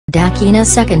Dakhina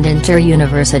Second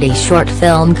Inter-University Short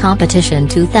Film Competition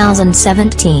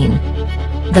 2017.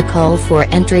 The call for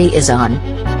entry is on.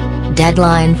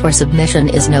 Deadline for submission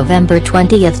is November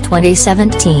 20,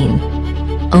 2017.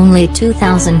 Only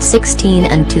 2016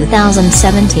 and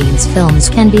 2017's films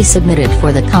can be submitted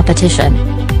for the competition.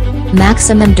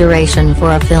 Maximum duration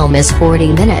for a film is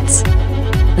 40 minutes.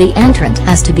 The entrant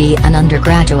has to be an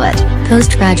undergraduate,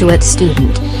 postgraduate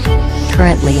student,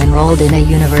 currently enrolled in a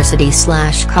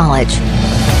university/college.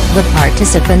 The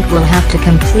participant will have to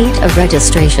complete a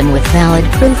registration with valid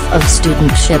proof of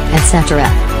studentship, etc.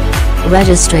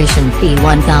 Registration fee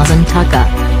 1,000 taka.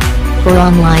 For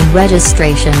online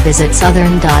registration visit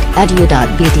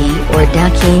southern.edu.bd or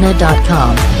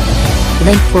dakhina.com.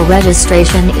 Link for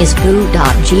registration is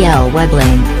boo.gl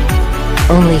weblink.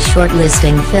 Only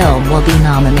shortlisting film will be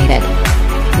nominated.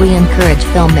 We encourage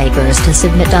filmmakers to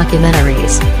submit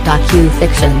documentaries,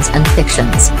 docu-fictions and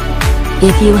fictions.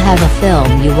 If you have a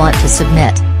film you want to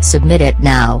submit it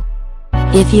now.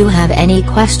 If you have any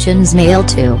questions, mail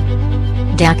to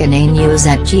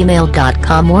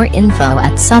dakhinanews@gmail.com or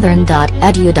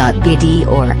info@southern.edu.bd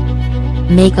or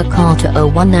make a call to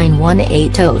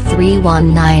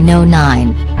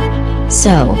 01918031909.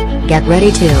 So, get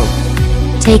ready to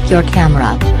take your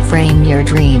camera, frame your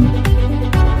dream.